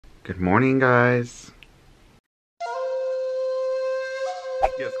Good morning, guys.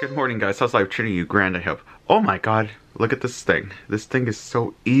 Yes, good morning, guys. How's life treating you? Grand, I hope. Oh my god, look at this thing. This thing is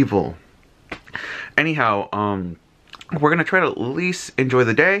so evil. Anyhow, we're gonna try to at least enjoy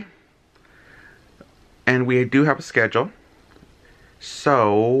the day. And we do have a schedule.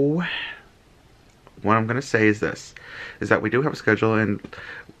 So, what I'm gonna say is this. Is that we do have a schedule, and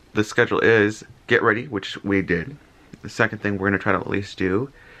the schedule is get ready, which we did. The second thing we're gonna try to at least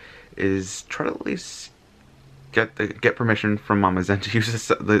do is try to at least get permission from Mama Zen to use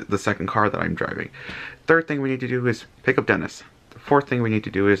the second car that I'm driving. Third thing we need to do is pick up Dennis. The fourth thing we need to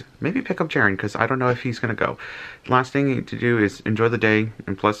do is maybe pick up Jaren, because I don't know if he's gonna go. The last thing we need to do is enjoy the day,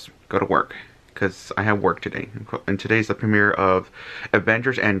 and plus go to work, because I have work today. And today's the premiere of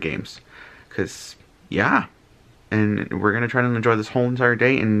Avengers Endgames. Because, yeah. And we're gonna try to enjoy this whole entire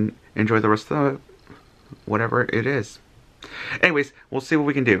day and enjoy the rest of whatever it is. Anyways, we'll see what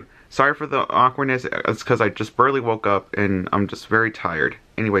we can do. Sorry for the awkwardness. It's because I just barely woke up and I'm just very tired.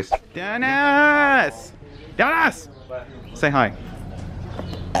 Anyways. Dennis! Dennis! Say hi.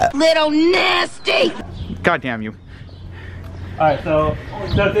 Little nasty! God damn you. Alright, so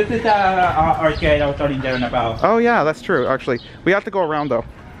this is arcade I was telling Darren about. Oh yeah, that's true, actually. We have to go around though.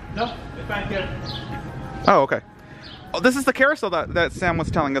 No, it's right here. Oh, okay. Oh, this is the carousel that Sam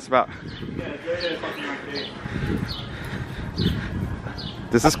was telling us about. Yeah, there is fucking arcade.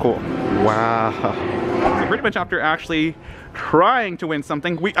 This is cool. Wow. So pretty much after actually trying to win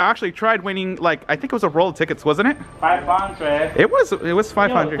something, we actually tried winning, like, I think it was a roll of tickets, wasn't it? 500. It was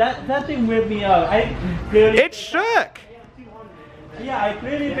 500. Yo, that thing whipped me up. It shook! Yeah, I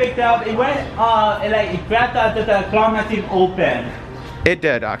clearly picked up. It went, it grabbed out the claw machine open. It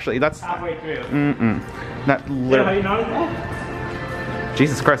did, actually. That's halfway through. That You literally. noticed that?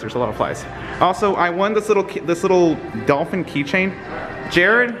 Jesus Christ, there's a lot of flies. Also, I won this little dolphin keychain.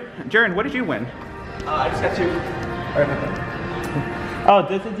 Jaren, what did you win? Oh, I just got two. Oh,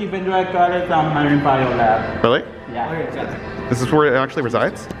 this is the vendor I got it from Marine Bio Lab. Really? Yeah. This is where it actually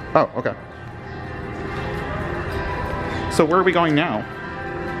resides? Oh, okay. So where are we going now?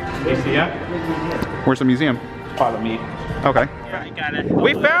 Museum. Where's the museum? Follow me. Okay. Yeah, I got it.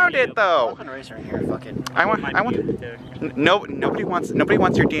 We found it though. I want. Nobody wants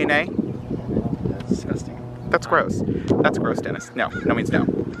your DNA. That's disgusting. That's gross. That's gross, Dennis. No means no.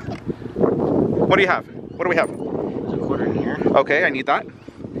 What do you have? What do we have? There's a quarter in here. Okay, I need that.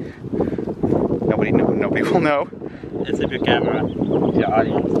 Nobody will know. It's a big camera. The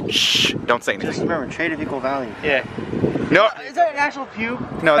audience. Shh! Don't say Just anything. remember, trade of equal value. Yeah. No. Is that an actual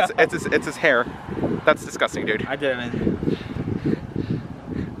pube? No, it's his hair. That's disgusting, dude. I didn't.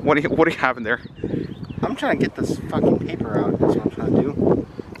 What do you have in there? I'm trying to get this fucking paper out. That's what I'm trying to do.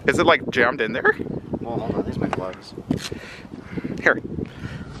 Is it like jammed in there? Well, hold on. These are my gloves. Here.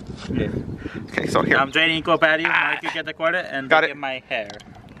 Yeah. Okay, so here. I'm trading equal value. I can get the quarter and Got get it. my hair.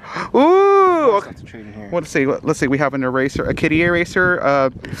 Ooh. What's Okay. to trade in here? Let's see. Let's see. We have an eraser, a kitty eraser,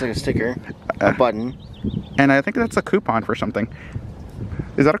 It's like a sticker, a button. and I think that's a coupon for something.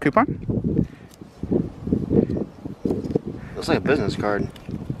 Is that a coupon? Looks like a business card.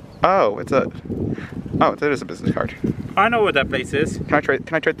 Oh, it is a business card. I know where that place is. Can I trade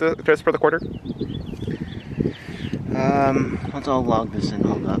this for the quarter? Let's all log this in.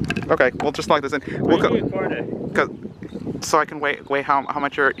 Hold up. Okay, we'll just log this in. Where We'll do you quarter? so I can weigh how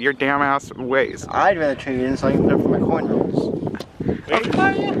much your damn ass weighs. I'd rather trade it in so I can put it for my coin rolls.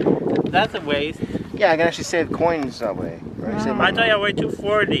 Wait, that's a waste. Yeah, I can actually save coins that way. Or save I thought I weighed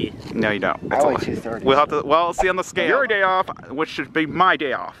 240. No, you don't. I It's a weigh lie. 230. We'll have to. Well, see on the scale. Your day off, which should be my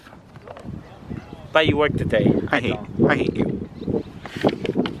day off. But you work today. I hate you,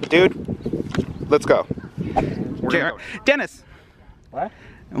 dude. Let's go. Dennis. What?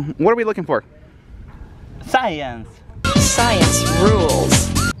 What are we looking for? Science. Science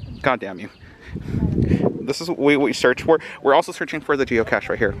rules. God damn you. This is what we search for. We're also searching for the geocache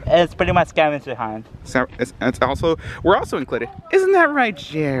right here. It's pretty much scavenger hunt. So we're also included. Isn't that right,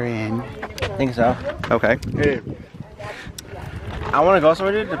 Jaren? I think so. Okay. I want to go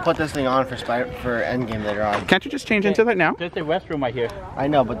somewhere, dude, to put this thing on for Endgame later on. Can't you just change into that now? There's a restroom right here. I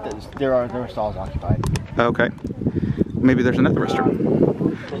know, but there are stalls occupied. Okay. Maybe there's another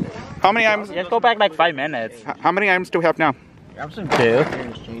restroom. How many items? Just go back like 5 minutes. How many items do we have now? I'm just 2.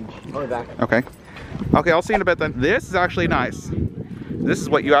 change. I'll be back. Okay. Okay, I'll see you in a bit then. This is actually nice. This is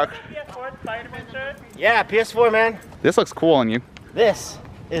what you actually. Yeah, PS4, man. This looks cool on you. This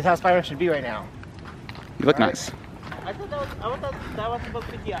is how Spider-Man should be right now. You look nice. I thought that was supposed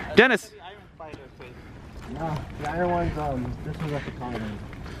to be the Dennis. Iron Spider face. No, the Iron one's this one's like the common.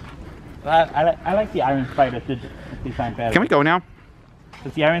 I like the Iron Spider design better. Can we go now?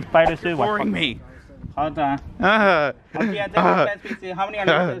 Does he have any spiders too? Boring me. Hold on. Uh, How many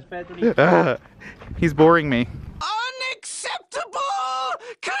are lizards? He's boring me. Unacceptable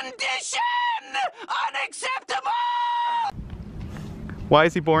condition! Unacceptable! Why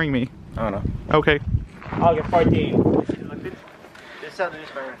is he boring me? I don't know. Okay. I'll get 14.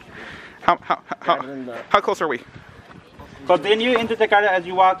 How close are we? Continue into the garden as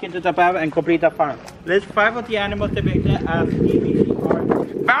you walk into the path and complete the farm. List 5 of the animals depicted as EBC or...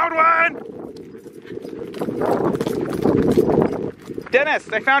 Found one! Dennis,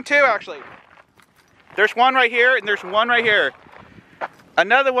 I found 2 actually. There's one right here and there's one right here.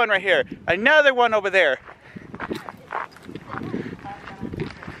 Another one right here. Another one over there.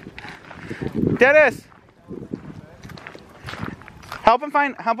 Dennis! Help him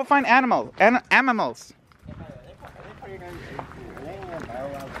find animals.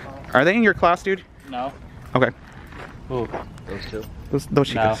 Are they in your class, dude? No. Okay. Who? Those two. Those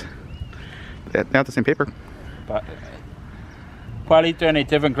chicas. They have the same paper. But probably they're in a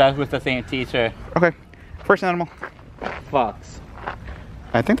different class with the same teacher. Okay. First animal. Fox.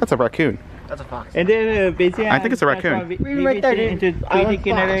 I think that's a raccoon. That's a fox. And then basically, I think it's a raccoon. Right there, into Island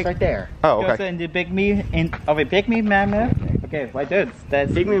kinetic. fox, right there. Oh, Also okay. in the pygmy mammoth. Okay, why dude?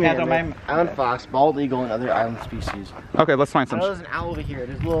 That's Pygmy that's mammoth, island fox, bald eagle, and other island species. Okay, let's find I some. know there's an owl over here.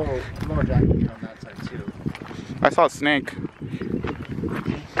 There's a little lumberjack on that side too. I saw a snake.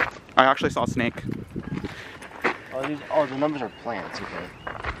 I actually saw a snake. Oh, the numbers are plants. Okay.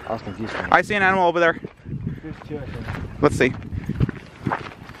 I was confused. I see an animal over there. There's 2, I think. Let's see.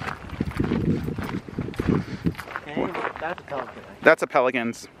 Okay, that's a pelican. That's a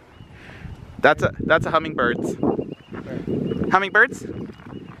pelicans. That's a hummingbirds. Hummingbirds?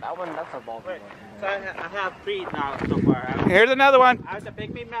 That one, that's a bald eagle. So I have 3 now so far. Here's another one. I have the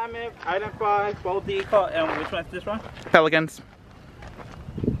pygmy mammoth, island fox, bald eagle, and which one's this one? Pelicans.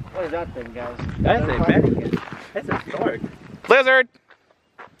 What is that thing, guys? That's a pelican. That's a stork. Lizard.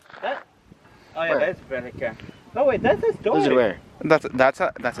 That? Oh yeah, Where? that's a pelican. No wait, that's a stork. Lizard where? That's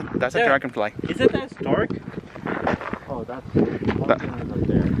a There. dragonfly. Isn't that a stork? Oh, that's up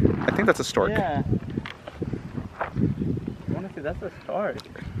there. I think that's a stork. Yeah. Honestly, that's a stork.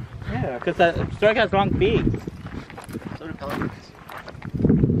 Yeah, because the stork has long beak. So do pelicans.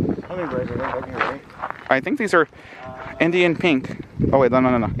 Hummingbirds are right over here, right? I think these are Indian pink. Oh wait, no.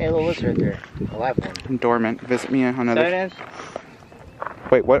 Hey, a little lizard right there. A live one. Dormant. Visit me on another. Silence.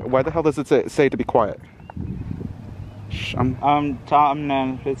 Wait, what? Why the hell does it say to be quiet? Shh,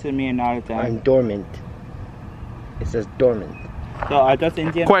 Tom, visit me another time. I'm dormant. It says dormant. So are those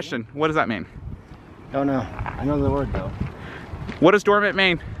Indian? Question. What does that mean? Don't know. I know the word though. What does dormant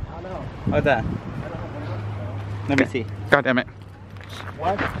mean? I don't know. What's that? Let me see. God damn it.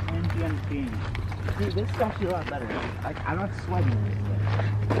 What Indian thing? See, this is actually a lot better. I'm not sweating in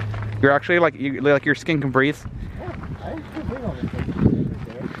this thing. You're actually like your skin can breathe. Yeah, I just can't breathe on this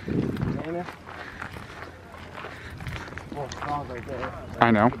thing. Right there. Oh, smells right there.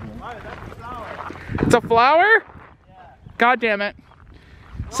 I know. It's a flower? God damn it.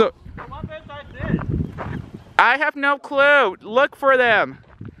 So What birds are this? I have no clue. Look for them.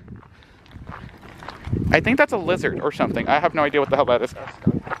 I think that's a lizard or something. I have no idea what the hell that is.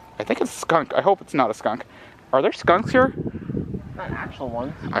 I think it's a skunk. I hope it's not a skunk. Are there skunks here? Not an actual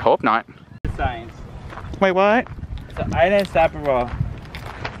one. I hope not. Science. Wait, what? So island sapphire.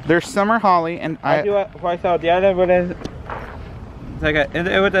 There's summer holly and I do for so the island would is like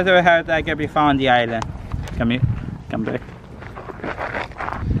it would have that can be found on the island. Come here. Come back.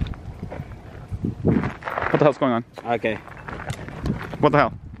 What the hell's going on? Okay. What the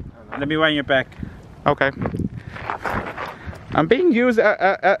hell? Let me wind your back. Okay. I'm being used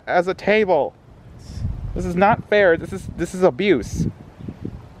as a table. This is not fair. This is abuse.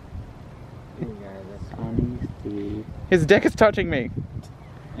 Honesty His dick is touching me.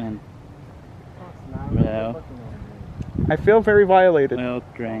 and well, I feel very violated. well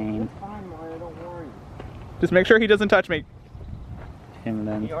drained. Fine, Mario, don't worry. Just make sure he doesn't touch me.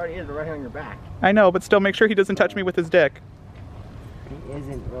 Inland. He already is right on your back. I know, but still make sure he doesn't touch me with his dick. He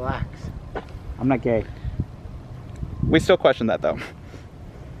isn't. Relax. I'm not gay. We still question that though.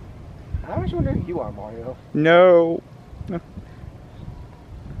 I always wonder who you are, Mario. No.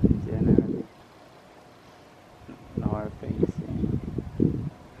 Generally. North facing.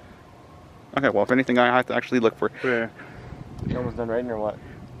 Okay, well, if anything, I have to actually look for. Where? You almost done writing or what?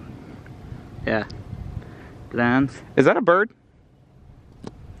 Yeah. Plants Is that a bird?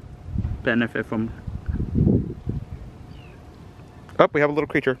 benefit from. Oh, we have a little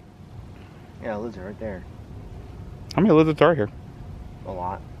creature. Yeah, a lizard right there. How many lizards are here? A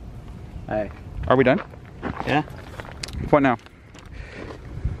lot. Hey. Are we done? Yeah. What now?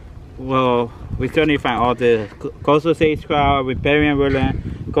 well, we still need to find all the coastal sage scrub, riparian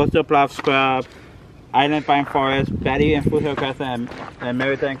woodland, coastal bluff scrub, island pine forest, paddy and foothill crescent, and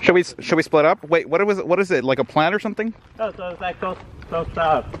maritime. Should we split up? Wait, what is it? Like a plant or something? Oh, so it's like coastal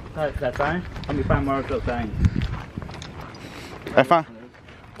stuff. That's fine. Let me find more of those things. I found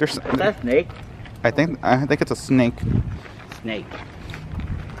there's. Is that a snake? I think it's a snake. Snake.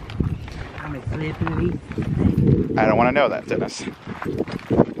 I'm a slippery I don't want to know that, Dennis.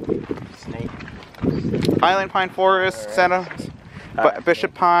 Snake. Island pine forest, Santa,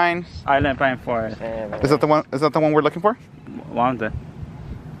 Bishop pine. island pine forest. Is that the one? Is that the one we're looking for? One of them.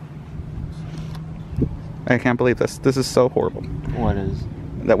 I can't believe this. This is so horrible. What is?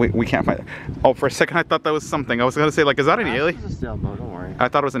 That we can't find it. Oh, for a second I thought that was something. I was gonna say, like, is that an alien? It's a sailboat, don't worry. I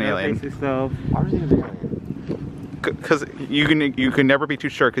thought it was an alien. Why was it an alien? Because you can never be too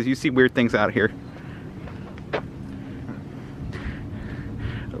sure, because you see weird things out here.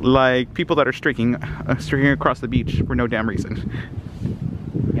 Like people that are streaking across the beach for no damn reason.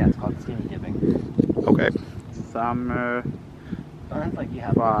 Yeah, it's called skinny dipping. Okay. Summer. Sounds like you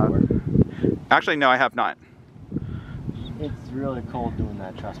have Wow. before. Actually, no, I have not. It's really cold doing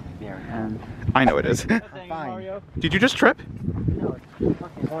that, trust me. There. And I know it is. Fine. Did you just trip? No, it's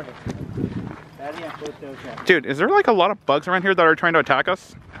fucking hornets. paddy and foothill crescent. Dude, is there like a lot of bugs around here that are trying to attack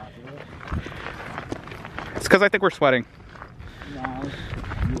us? It's because I think we're sweating. No,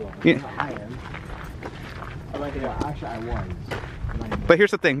 you are. Yeah. I am. Actually, I was. But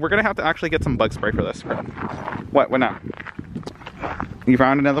here's the thing, we're gonna have to actually get some bug spray for this. What now? You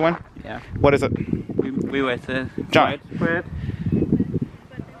found another one? Yeah. What is it? We were to John. widespread.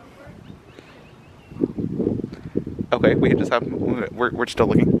 Okay, we just have, we're still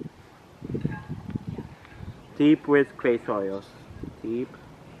looking. Deep with clay soils. Deep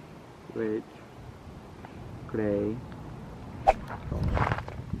with clay.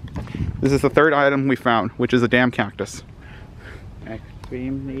 This is the third item we found, which is a damn cactus.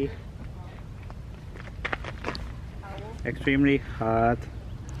 Extremely hot.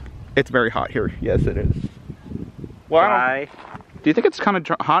 It's very hot here. Yes, it is. Well, Dry. do you think it's kind of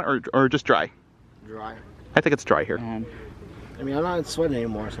hot or just dry? Dry. I think it's dry here. And I mean, I'm not sweating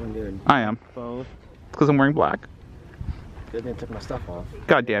anymore, so I'm good. I am. both. Because I'm wearing black. Good thing I took my stuff off.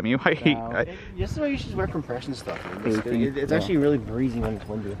 God damn you. I hate. Wow. This is why you should wear compression stuff. Man. Eighteen. It's actually really breezy when it's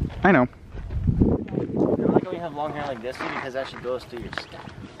windy. I know. I like when you have long hair like this because that actually goes through your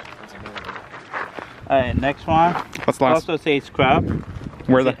scalp. That's amazing. Alright, next one. What's the last? Also say scrub.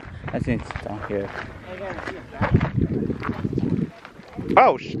 Where the? I think it's down here.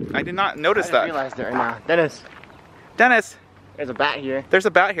 Oh, I did not notice I didn't that. realize that right now. Dennis, Dennis, there's a bat here. there's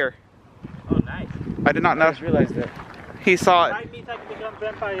a bat here. Oh, nice. I did not I know. just realized it. He saw it. Might means I can become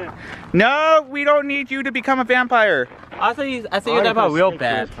vampire. No, we don't need you to become a vampire. I think you're talking about real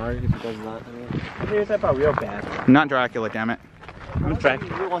bad. If he does not, I mean, I think you're talking about real bad. Not Dracula, damn it. I'm tracking.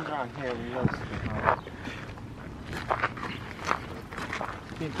 real ones around here. We know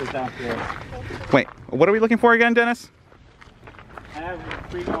this is Down here. Wait, what are we looking for again, Dennis? I have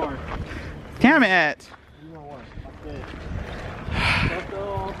 3 more. Damn it.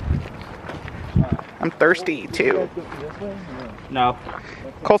 I'm thirsty too. No.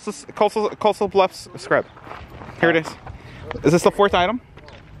 Coastal Bluffs scrub. Here it is. Is this the 4th item?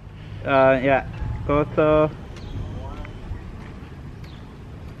 Yeah. Coastal.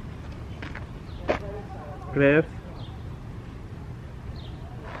 Cliff.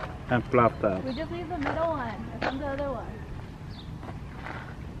 And bluff top. We just need the middle one. I found the other one.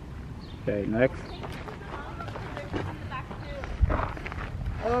 Okay, next.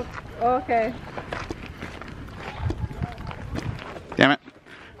 Oh, okay. Damn it.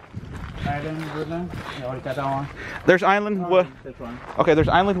 Island woodland. You already got that one. There's island wood. This one. Okay, there's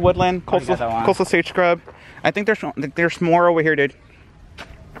island woodland, Already got that one. coastal sage scrub. I think there's more over here, dude.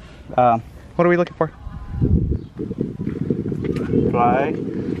 What are we looking for? Dry.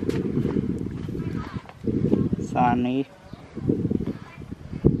 Sunny.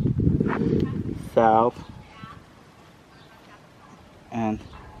 South. And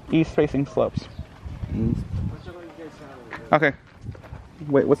East facing slopes. east. Okay.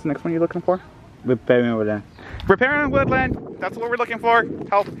 Wait, what's the next one you're looking for? Riparian woodland. Riparian woodland. That's what we're looking for.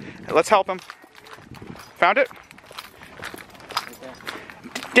 Help. Let's help him. Found it?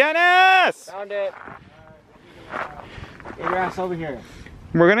 Dennis! Found it. Get your ass over here.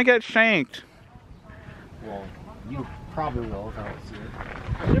 We're gonna get shanked. Well, you probably will if I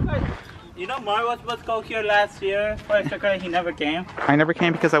don't see it. You know Mario was supposed to go here last year for extra credit, he never came. I never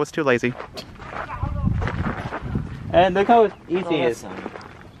came because I was too lazy. And look how easy Oh, it that's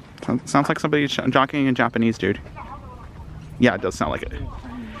is. Sounds like somebody jockeying in Japanese, dude. Yeah, it does sound like it.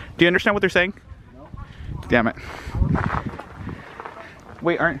 Do you understand what they're saying? No. Damn it.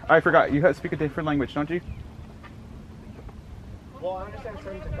 Wait, I forgot. You speak a different language, don't you? Well, I understand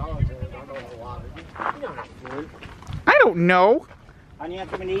certain Tagalog, and I don't know a lot. You're not fluent. I don't know. You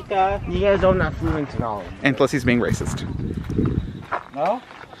guys are not fluent in Tagalog. And plus he's being racist. No?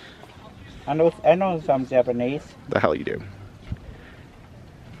 I know some Japanese. The hell you do.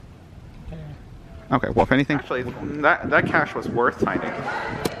 Okay, well if anything, actually that cache was worth finding.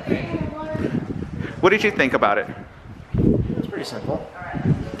 What did you think about it? It's pretty simple.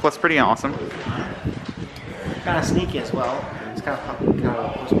 Plus pretty awesome. Kind of sneaky as well. It's kind of puppy.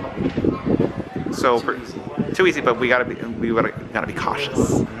 So too easy, but we gotta be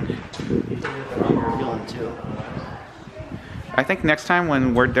cautious. You're revealing too. I think next time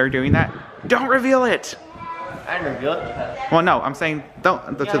when they're doing that, don't reveal it. I didn't reveal it. Well, no, I'm saying don't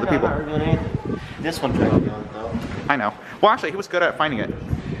to the people. I'm not revealing anything. This one tried revealing it though. I know. Well, actually, he was good at finding it.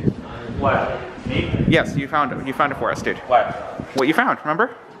 What? Me? Yes, you found it. You found it for us, dude. What? What you found? Remember?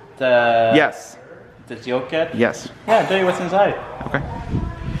 The Yes. The seal kit? Yes. Yeah, I'll tell you what's inside. Okay.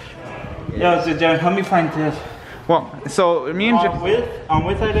 Yeah, so John, help me find this. Well, so me and On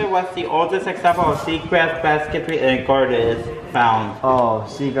which side was the oldest example of seagrass basketry and garden found? Oh,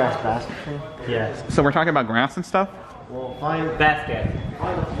 seagrass basketry? Yes. so we're talking about grass and stuff. Well, find Basket. the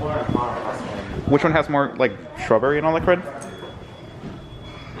floor and bottom of the Which one has more like shrubbery and all that crud?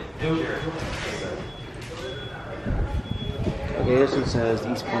 Okay, this one says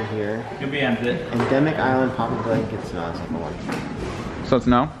East Point here. You'll be empty. Endemic island poppy blankets. No, that's not the one. So it's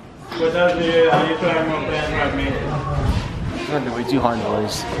no. Without you, are you trying more plans like me? It's not gonna be too hard,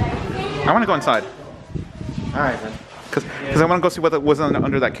 boys. I want to go inside Alright then. because I want to go see what was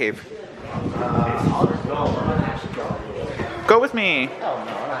under that cave. I'll just go. Go with me. Oh no, I'm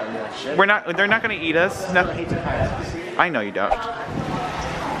not into that shit. We're not. They're not going to eat us. I No, hate to pass. I know you don't.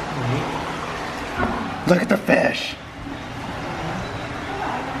 Look at the fish.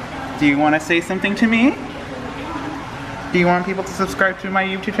 Do you want to say something to me? Do you want people to subscribe to my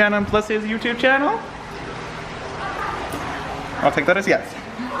YouTube channel and plus his YouTube channel? I'll take that as yes.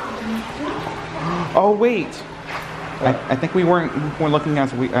 Oh wait, I think we weren't looking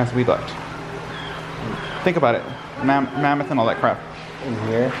as we looked. Think about it, mammoth and all that crap. In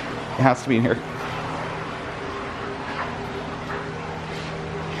here. It has to be in here.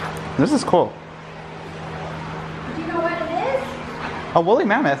 This is cool. Do you know what it is? A woolly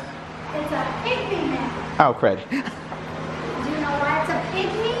mammoth. It's a pygmy mammoth. Oh crud. Do you know why it's a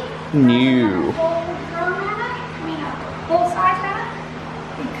pygmy? No. Full-grown mammoth? I mean, a full-size mammoth?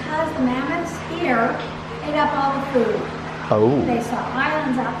 Because the mammoths here ate up all the food. Oh. They saw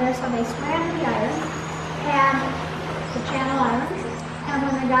islands out there, so they swam to the islands, and the Channel Islands. And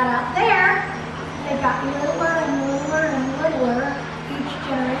when they got out there, they got littler and littler and littler each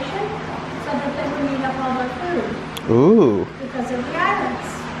generation, so that they would eat up all their food Ooh. because of the islands.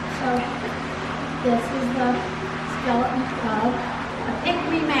 So this is the skeleton of a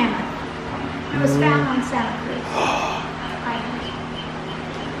pygmy mammoth. It was found on Santa Cruz Island.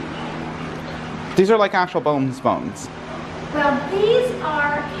 These are like actual bones. Well, these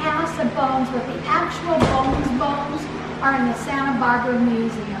are casts of bones, but the actual bones are in the Santa Barbara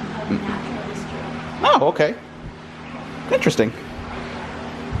Museum of Natural History. Oh, okay. Interesting.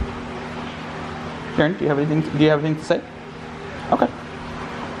 Karen, do you have anything to say? Okay.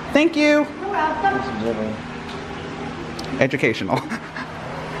 Thank you. You're welcome. Living. Educational.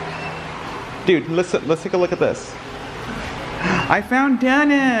 Dude, let's take a look at this. I found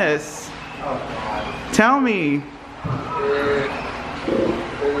Dennis. Oh god. Tell me.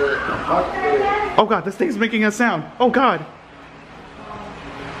 Oh god, this thing's making a sound. Oh god.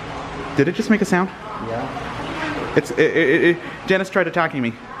 Did it just make a sound? Yeah. Dennis tried attacking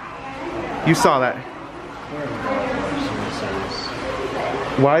me. You saw that.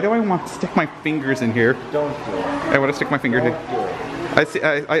 Why do I want to stick my fingers in here? Don't do it. I want to stick my finger in. Don't do it. I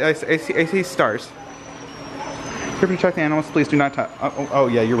see stars. To protect the animals, please do not touch. Oh,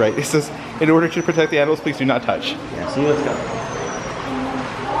 yeah, you're right. It says, in order to protect the animals, please do not touch. Yeah, see, let's go.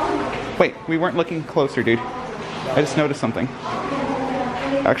 Wait, we weren't looking closer, dude. I just noticed something.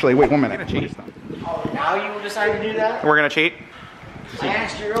 Actually, wait 1 minute. We're gonna cheat. Oh, now you decide to do that? We're gonna cheat? I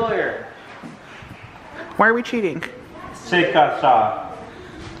asked you earlier. Why are we cheating? Take that shot.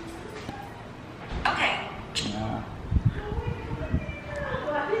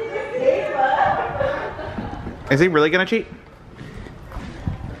 Is he really gonna cheat?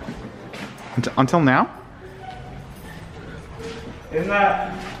 Until now? It's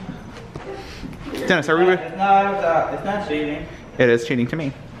not. Dennis, are we? It's not cheating. It is cheating to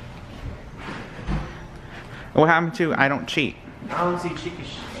me. What happened to I don't cheat? I don't see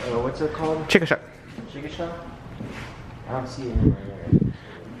what's it called? Chickasha. Chickasha? I don't see it anywhere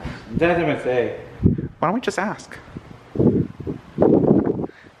there. That's a mistake. Why don't we just ask?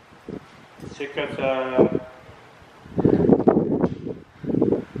 Chickasha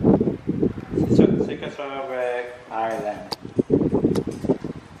Island.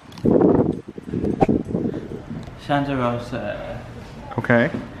 Santa Rosa. Okay.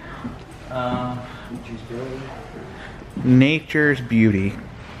 Nature's Beauty.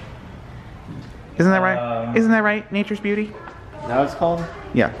 Isn't that right? Isn't that right? Nature's Beauty? Now it's called?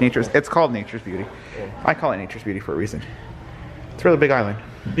 Yeah, it's called Nature's Beauty. Yeah. I call it Nature's Beauty for a reason. It's a really big island.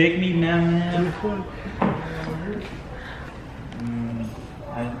 Big meat man.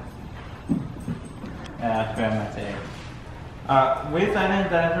 That's what I'm saying. Which island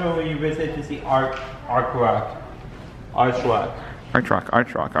that's where you visit to see Arch Rock? Arch Rock.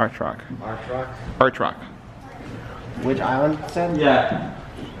 Which island said? Yeah.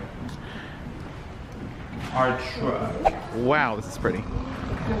 Arch Rock. Wow, this is pretty.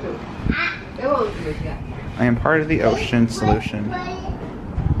 I am part of the ocean solution.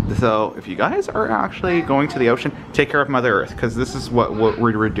 So if you guys are actually going to the ocean, take care of Mother Earth, because this is what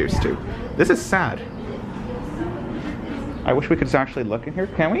we're reduced to. This is sad. I wish we could actually look in here.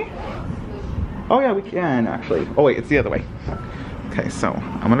 Can we? Oh yeah, we can actually. Oh wait, it's the other way. Okay, so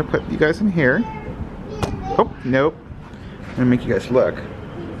I'm gonna put you guys in here. Oh, nope. I'm gonna make you guys look.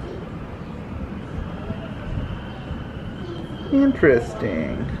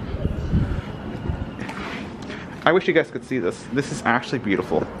 Interesting. I wish you guys could see this. This is actually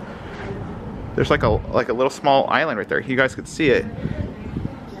beautiful. There's like a little small island right there. You guys could see it.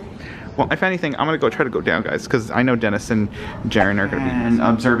 Well, if anything, I'm gonna try to go down, guys, because I know Dennis and Jaren are gonna be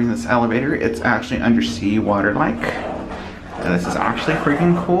observing this elevator. It's actually undersea water-like. And this is actually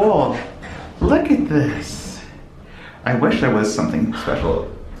freaking cool. Look at this. I wish there was something special.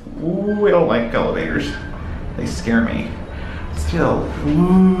 Ooh, I don't like elevators. They scare me. Still,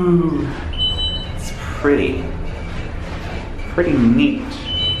 ooh, it's pretty. Pretty neat.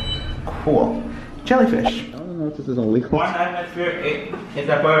 Cool. Jellyfish. I don't know if this is illegal. 1 atmosphere is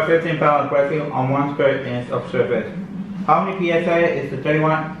about 15 pounds pressing on 1 square inch of surface. How many psi is the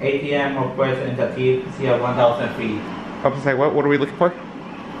 31 atm of pressure in the deep sea at 1,000 feet? I was to say, what are we looking for?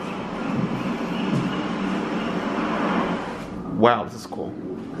 Wow, this is cool.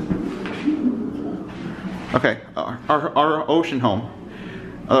 Okay, our ocean home.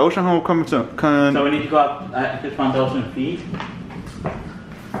 The ocean home comes to. So we need to go up just 1,000 feet.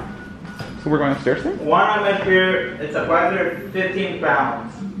 So we're going upstairs then? 1 atmosphere is about 15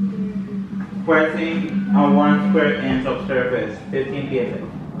 pounds pressing on 1 square inch of surface. 15 psi.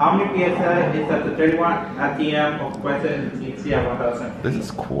 How many psi is at the 31 atm of pressure in the deep sea at 1,000 feet? This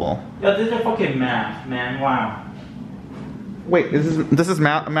is cool. Yo, this is fucking math, man. Wow. Wait, this is a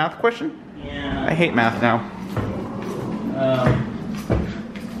math question? Yeah. I hate math now.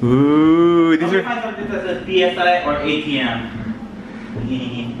 Ooh, these are How many times is this PSI or ATM?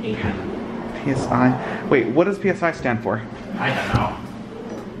 PSI. Wait, what does PSI stand for? I don't know.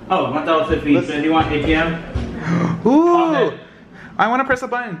 Oh, 1,000 feet. So you want ATM? Ooh! I want to press a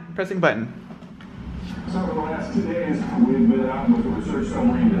button. Pressing button. So over the last 2 days, we've been out with the research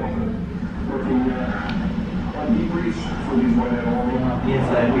submarine working on debriefs for these white animals.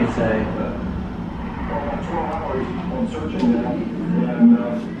 PSI. About 12 hours on searching them,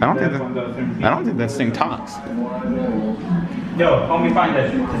 and I don't think this thing talks. Yo, help me find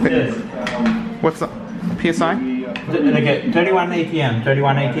this. What's the PSI? Okay, 31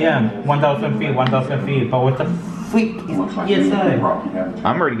 ATM, 1,000 feet, 1,000 feet. But what the freak is PSI?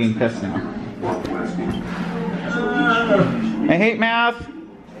 I'm already getting pissed now. I hate math.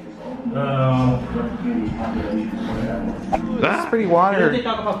 This is pretty water. Did they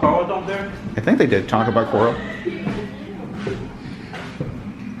talk about coral down there? I think they did talk about coral.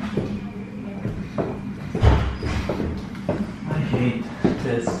 I hate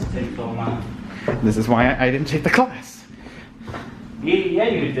this. Take so long. This is why I didn't take the class. Yeah,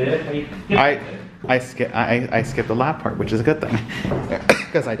 you did. I skipped the lab part, which is a good thing,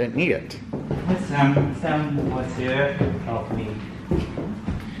 because I didn't need it. Sam was here. Help me.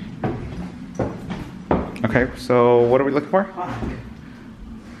 Okay, so what are we looking for?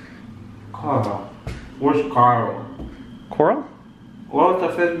 Coral. Where's coral? Coral? What's the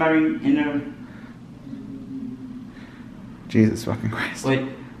first marine inner? Jesus fucking Christ. Wait,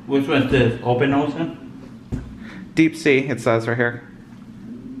 which one's this? Open ocean? Deep sea, it says right here.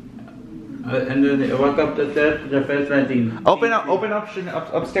 And then walk up the stairs, the first landing. Open option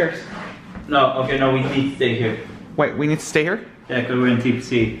upstairs. No, okay, no, we need to stay here. Wait, we need to stay here? Yeah, because we're in deep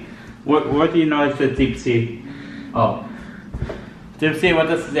sea. What do you know is the deep sea? Oh. Deep sea, what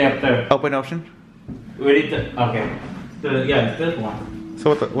does it say up there? Open ocean. Ready to, okay. So, yeah, it's this one.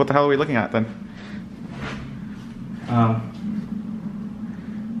 So what the hell are we looking at then?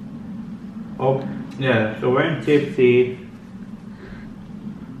 Oh, yeah, so we're in deep sea.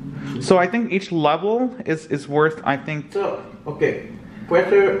 So I think each level is worth, I think... So, okay.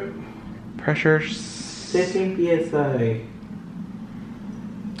 Pressure... Pressure... 16 psi.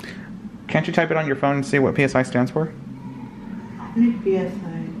 Can't you type it on your phone and see what PSI stands for? How many psi?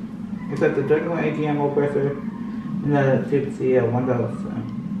 Is that the regular ATM or pressure? In the deep sea, 1000.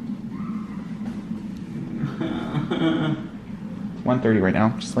 It's 130 right now,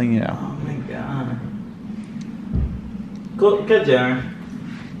 just letting you know. Oh my god. Good job.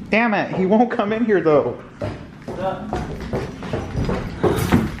 Damn it, he won't come in here though.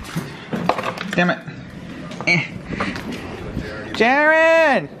 Damn it.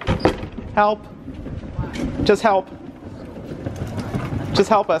 Jaren! Help. Just help. Just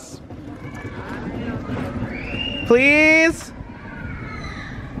help us. Please?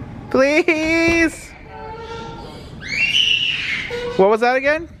 Please? What was that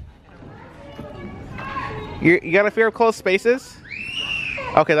again? You got a fear of closed spaces?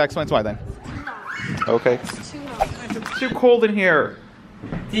 Okay, that explains why then. Okay. It's too cold in here.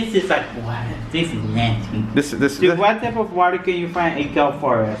 This is like water. This is nasty. This Dude, what type of water can you find in kelp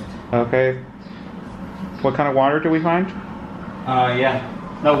forest? Okay. What kind of water do we find? Yeah.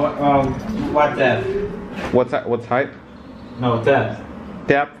 No, what depth? What's that? What's height? No, depth.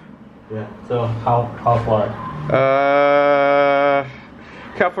 Depth? Yeah. So how far?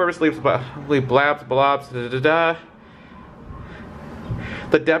 Kelp forest leaves blabs, blobs, The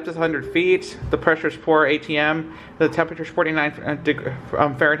depth is 100 feet. The pressure is 4 atm. The temperature is 49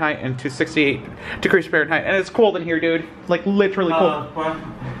 Fahrenheit and to 68 degrees Fahrenheit. And it's cold in here, dude. Like literally cold.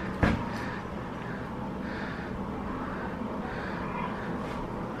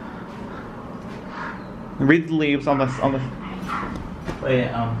 Read the leaves on the.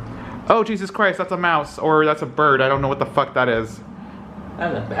 Wait, Oh Jesus Christ! That's a mouse or that's a bird. I don't know what the fuck that is.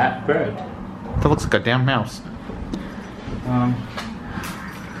 That's a bad bird. That looks like a damn mouse.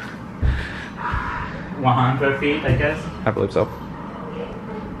 100 feet, I guess. I believe so.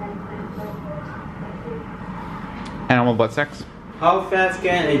 Animal butt sex. How fast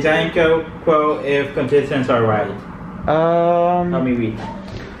can a giant kelp grow if conditions are right? Let me read.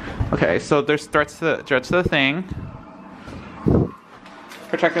 Okay, so there's threats to the thing.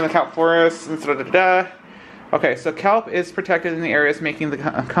 Protecting the kelp forest. Okay, so kelp is protected in the areas making the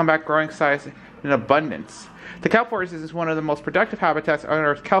comeback growing size in abundance. The kelp forest is one of the most productive habitats on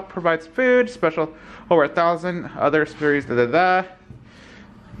Earth. Kelp provides food, special over 1,000 other species. Let's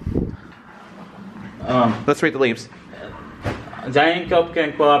read the leaves. Giant kelp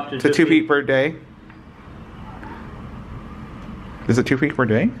can grow up to 2 feet per day. Is it 2 feet per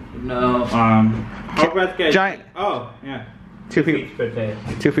day? No. How fast can giant? Oh, yeah. 2 feet per day.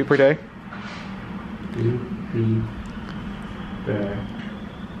 2 feet per day. 2 feet per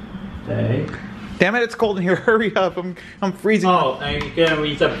day. Damn it! It's cold in here. Hurry up! I'm freezing. Oh, and you can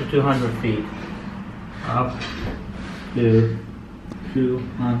reach up to 200 feet. Up to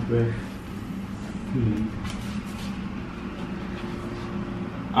 200 feet.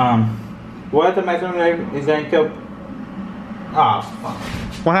 What the maximum height is giant kelp? Ah, fuck.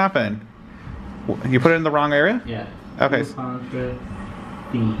 What happened? You put it in the wrong area? Yeah. Okay. 200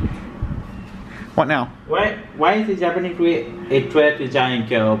 feet. What now? Why is the Japanese a threat to giant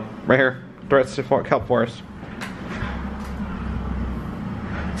kelp? Right here. Threats to kelp forest.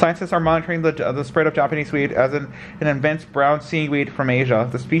 Scientists are monitoring the spread of Japanese weed as an advanced brown seaweed from Asia.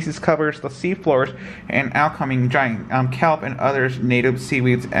 The species covers the sea floors and outcoming giant kelp and other native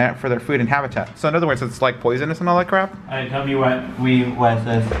seaweeds for their food and habitat. So in other words, it's like poisonous and all that crap? Alright, tell me what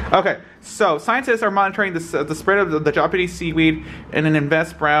says. Okay, so scientists are monitoring the spread of the Japanese seaweed and an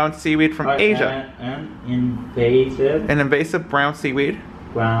invasive brown seaweed from Asia. An invasive brown seaweed.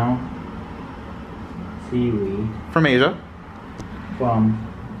 Brown seaweed. From Asia. From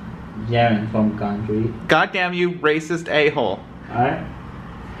country. Goddamn you, racist a-hole. Alright.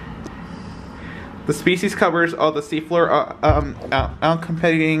 The species covers all the seafloor,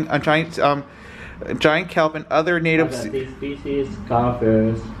 competing giant kelp and other native. The species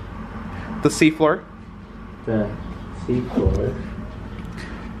covers the seafloor. The seafloor.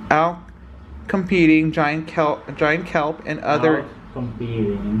 Out competing giant kelp and other.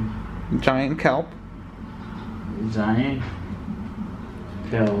 Competing. Giant kelp. Giant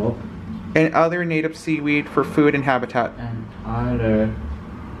kelp. And other native seaweed for food and habitat. And other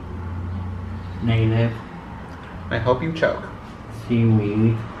native. I hope you choke.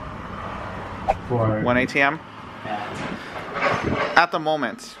 Seaweed for 1 ATM. Yeah. at the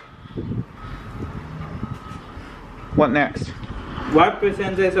moment. What next? What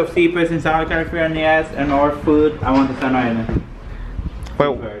percentage of seabirds in Southern California and or food I want to Sun Island?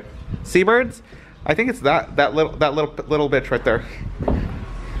 Well, Seabirds. seabirds? I think it's that little bitch right there.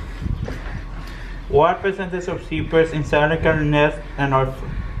 What percentage of seabirds in Southern California and or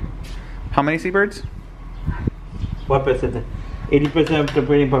How many seabirds? what percentage? 80% of the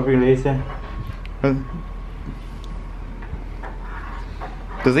breeding population.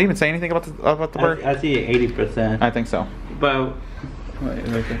 Does it even say anything about the bird? I see 80%. I think so. But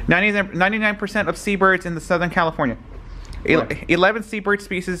 99% of seabirds in the Southern California. 11 seabird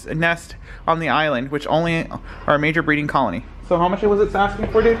species nest on the island, which only are a major breeding colony. So how much was it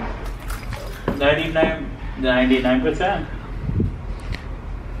asking for, dude? 99%.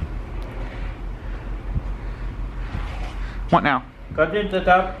 What now? Continue to the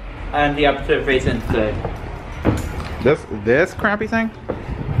top and the observation side. This crappy thing?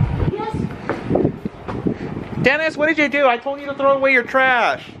 Yes. Dennis, what did you do? I told you to throw away your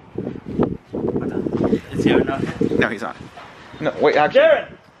trash. Is he or not? No, he's not. No, wait, actually. Jared!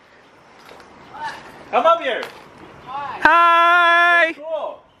 Come up here! Hi!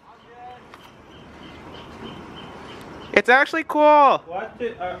 Cool! It's actually cool. What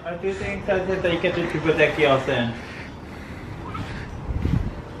are two things that you can do to protect the ocean?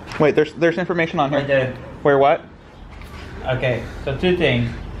 Wait, there's information on Right here. there. Where what? Okay, so two things.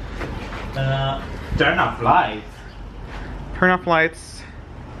 Turn off lights. Turn off lights.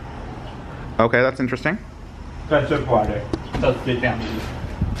 Okay, that's interesting. Conserve water. Those two things.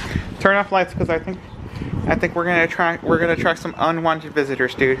 Turn off lights because I think we're gonna attract some unwanted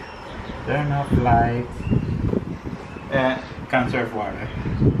visitors, dude. Turn off lights. And conserve water.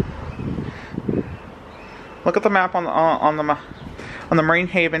 Look at the map on the Marine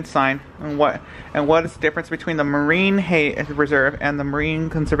Haven sign, and what is the difference between the Marine Reserve and the Marine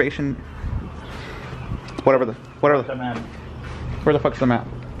Conservation? Whatever the map. where the fuck's the map?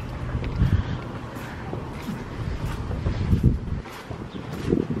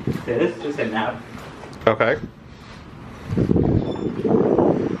 This is a map. Okay.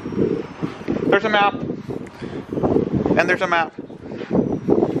 There's a map. And there's a map.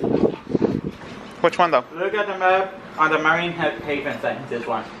 Which one though? Look at the map on the Marine Haven side. This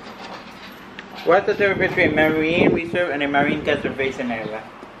one. What's the difference between Marine Reserve and a Marine Conservation area?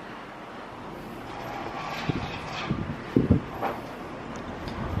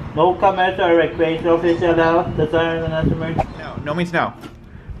 No commercial or recreational fishing allowed. The Southern National Marine. No means no.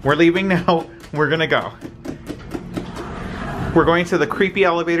 We're leaving now. We're gonna go. We're going to the creepy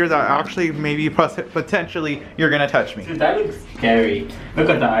elevator that actually maybe potentially you're gonna touch me. Dude, that looks scary. Look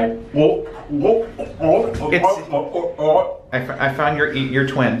at that. I found your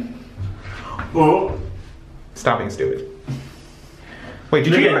twin. Stop being stupid. Wait,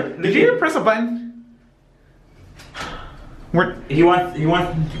 did you even press a button? He wants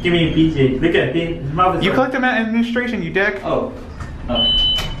to give me a PJ. Look at it. His mouth is You like- clicked him at administration, you dick. Oh.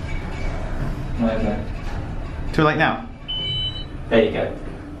 What is that? Too late now. There you go.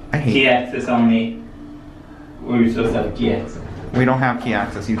 I hate Key access only. We're supposed to have key access. We don't have key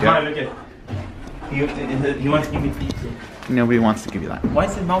access, you Come on, dick. look at. He wants to give me PJ. Nobody wants to give you that. Why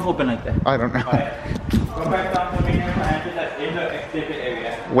is his mouth open like that? I don't know. Go back down to the main and enter that indoor exhibit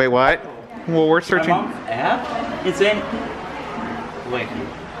area. Wait, what? Well, we're My searching. mom's app? It's in. Wait.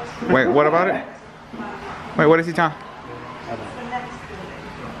 Wait, what about it? Wait, what is he talking?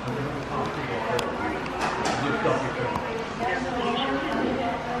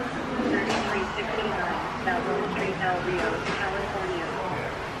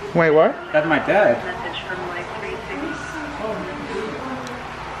 Wait, what? That's my dad.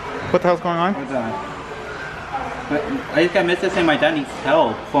 What the hell's going on? Hold on. I just got a message saying my dad needs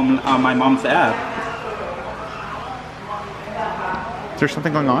help from my mom's app. Is there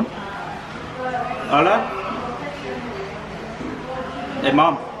something going on? Hola? Hey,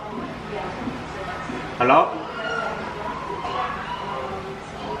 mom. Hello?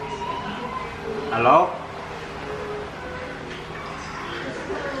 Hello?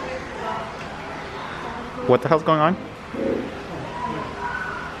 What the hell's going on?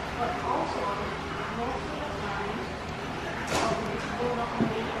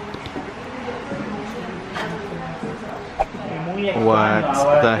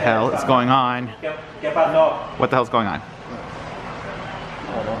 What the hell is going on? What the hell's going on?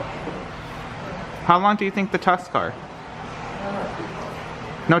 How long do you think the tusks are?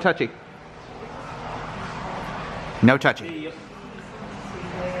 No touchy. No touchy.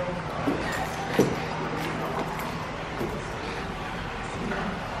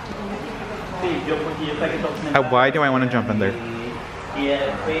 Why do I want to jump in there?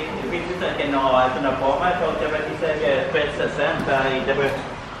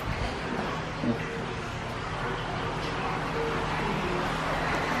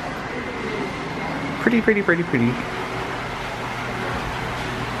 Pretty, pretty, pretty, pretty.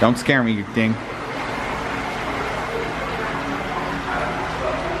 Don't scare me, you ding.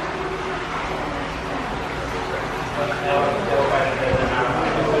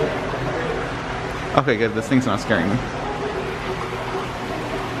 Okay, good. This thing's not scaring me.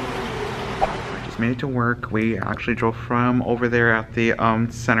 I just made it to work. We actually drove from over there at the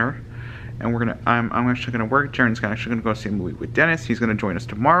center, and I'm actually gonna work. Jaren's actually gonna go see a movie with Dennis. He's gonna join us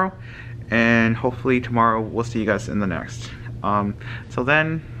tomorrow, and hopefully tomorrow we'll see you guys in the next. So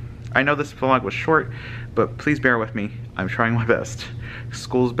then, I know this vlog was short, but please bear with me. I'm trying my best.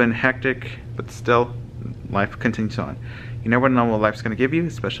 School's been hectic, but still, life continues on. You never know what life's gonna give you,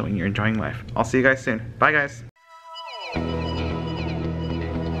 especially when you're enjoying life. I'll see you guys soon. Bye, guys.